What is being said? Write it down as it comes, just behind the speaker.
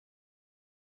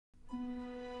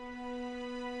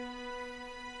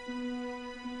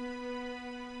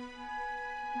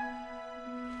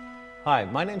Hi,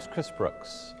 my name's Chris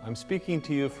Brooks. I'm speaking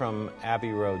to you from Abbey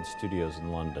Road Studios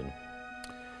in London.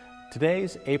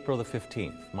 Today's April the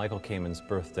 15th, Michael Kamen's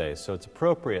birthday, so it's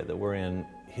appropriate that we're in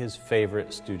his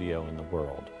favorite studio in the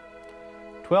world.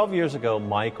 12 years ago,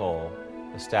 Michael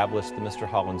established the Mr.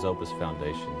 Holland's Opus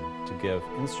Foundation to give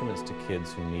instruments to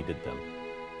kids who needed them.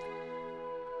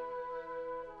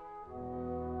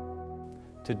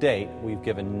 To date, we've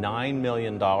given $9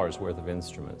 million worth of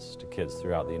instruments to kids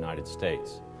throughout the United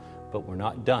States. But we're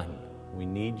not done. We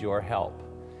need your help.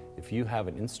 If you have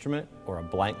an instrument or a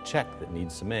blank check that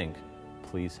needs some ink,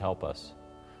 please help us.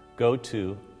 Go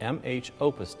to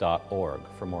mhopus.org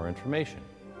for more information.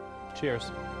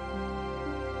 Cheers.